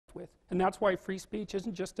with. And that's why free speech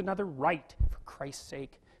isn't just another right, for Christ's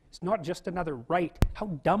sake. It's not just another right. How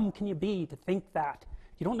dumb can you be to think that?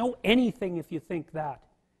 You don't know anything if you think that.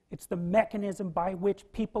 It's the mechanism by which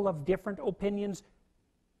people of different opinions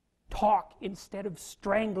talk instead of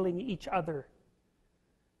strangling each other.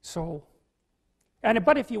 So,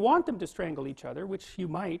 but if you want them to strangle each other, which you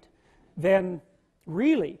might, then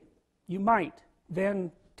really, you might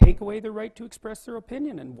then take away their right to express their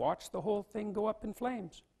opinion and watch the whole thing go up in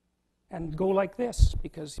flames. And go like this,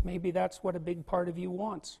 because maybe that's what a big part of you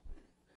wants.